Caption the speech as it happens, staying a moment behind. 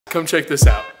Come check this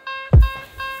out.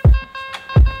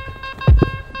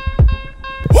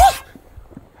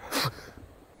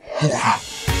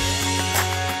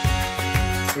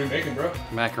 What are you making, bro?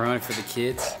 Macaroni for the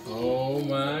kids. Oh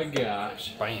my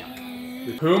gosh.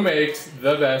 Bam. Who makes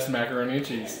the best macaroni and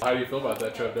cheese? How do you feel about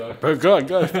that, Trev Dog? Good,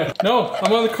 good. No,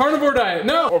 I'm on the carnivore diet.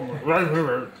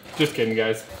 No! Just kidding,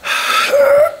 guys.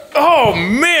 Oh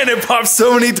man, it popped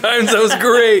so many times. That was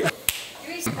great.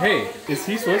 Hey, is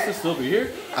he supposed to still be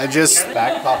here? I just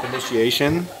back pop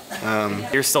initiation.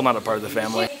 You're still not a part of the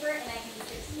family.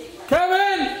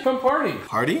 Kevin, come party.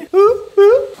 Party?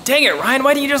 Dang it, Ryan,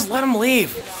 why didn't you just let him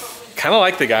leave? Kind of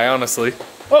like the guy, honestly.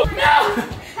 Oh, no!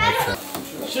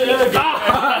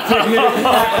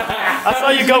 I saw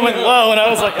you going low and I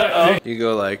was like, uh-oh. You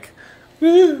go like,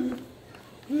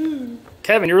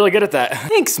 Kevin, you're really good at that.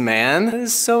 thanks, man. That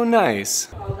is so nice.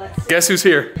 Guess who's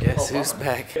here? Guess who's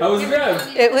back? How was it, guys?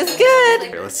 It was good.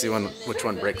 Here, let's see which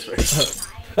one breaks first.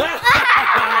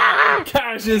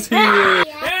 Cash is here.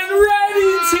 And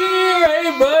Reddy's here.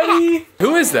 Hey, buddy.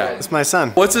 Who is that? It's my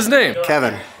son, What's his name?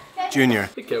 Kevin Jr.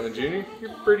 Hey, Kevin Jr.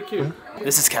 You're pretty cute.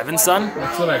 This is Kevin's son?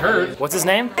 That's what I heard. What's his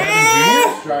name?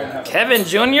 Kevin Jr.? Kevin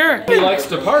Jr.? He likes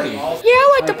to party. Yeah,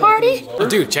 I like to party. Oh,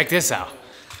 dude, check this out.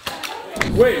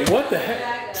 Wait, what the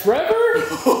heck? Trevor?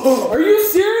 Are you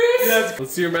serious?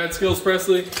 Let's see your mad skills,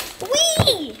 Presley.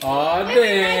 Wee! Aw,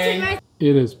 dang.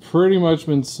 It has pretty much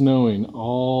been snowing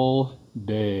all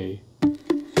day.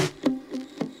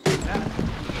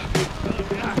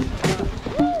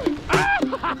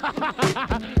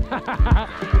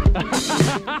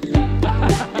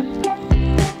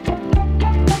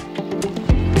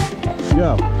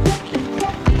 Go.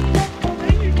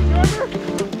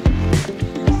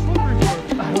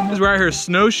 We're out here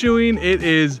snowshoeing. It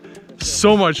is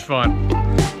so much fun.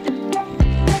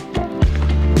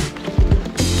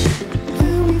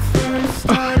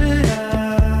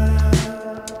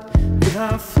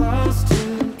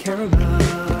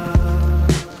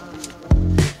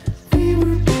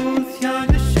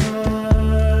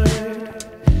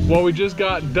 Well, we just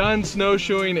got done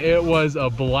snowshoeing. It was a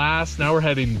blast. Now we're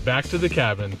heading back to the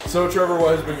cabin. So Trevor,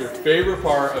 what has been your favorite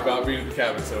part about being at the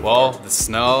cabin so far? Well, the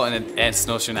snow and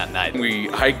snowshoeing at night. We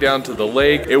hiked down to the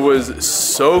lake. It was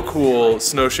so cool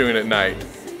snowshoeing at night.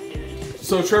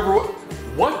 So Trevor,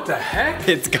 what the heck?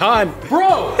 It's gone.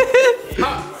 Bro,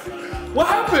 what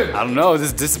happened? I don't know, it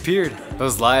just disappeared. It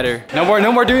was lighter. No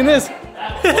more doing this.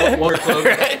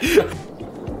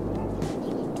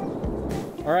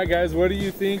 All right, guys, what do you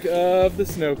think of the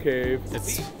snow cave?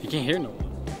 You can't hear no one.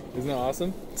 Isn't it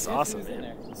awesome? It's awesome,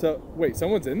 man. So, wait,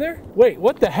 someone's in there? Wait,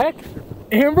 what the heck?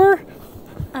 Amber?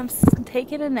 I'm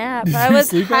taking a nap. I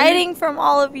was hiding from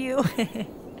all of you.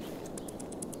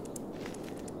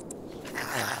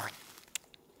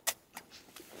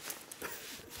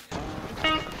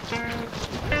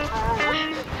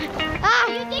 Ah,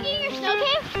 you digging in your snow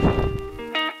cave?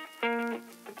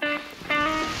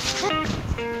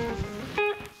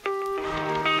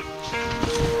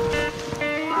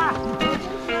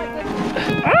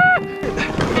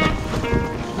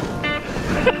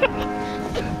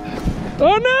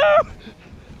 Oh no!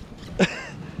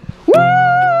 Woo!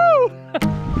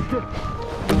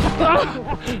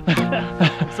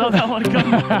 Saw that one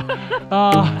coming.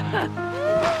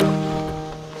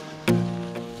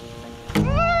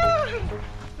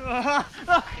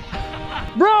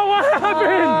 Bro, what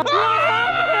happened?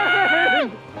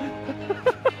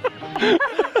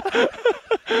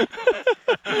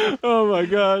 Oh my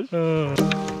gosh. Oh,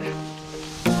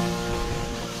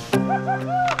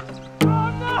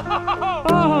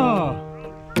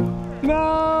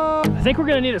 no! I think we're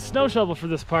gonna need a snow shovel for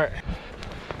this part.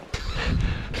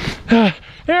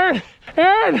 Aaron!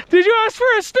 Aaron! Did you ask for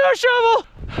a snow shovel?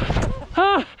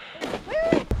 Huh?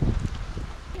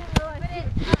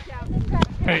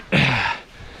 Hey,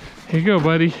 here you go,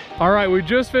 buddy. All right, we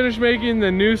just finished making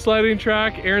the new sledding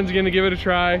track. Aaron's gonna give it a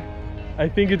try. I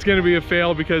think it's gonna be a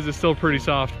fail because it's still pretty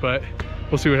soft, but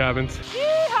we'll see what happens.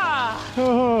 Yeehaw!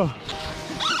 Oh.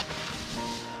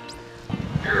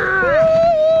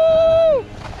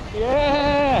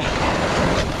 Yeah!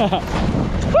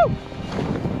 Woo!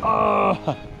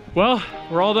 Oh. Well,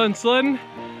 we're all done sledding.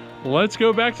 Let's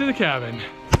go back to the cabin.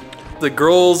 The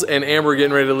girls and Amber are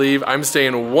getting ready to leave. I'm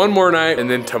staying one more night, and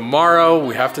then tomorrow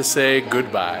we have to say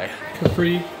goodbye.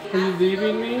 Capri, are you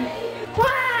leaving me?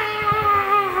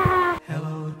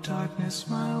 Hello, darkness,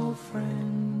 my old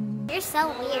friend. You're so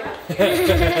weird.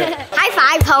 High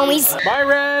five, homies. Bye,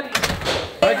 Red.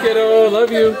 Bye, kiddo.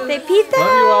 Love you. Say pizza.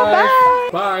 Love you,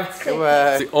 wife. Bye.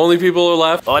 Bye. The only people who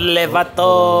are left. Ole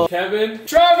vato. Kevin,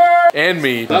 Trevor, and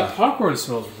me. That popcorn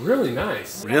smells really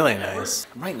nice. Really nice.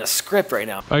 I'm writing a script right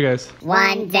now. Bye, guys.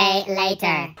 1 day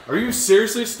later. Are you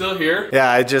seriously still here?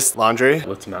 Yeah, I just laundry.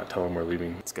 Let's not tell them we're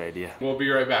leaving. That's a good idea. We'll be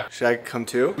right back. Should I come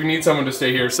too? We need someone to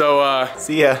stay here, so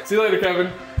See ya. see you later,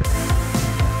 Kevin.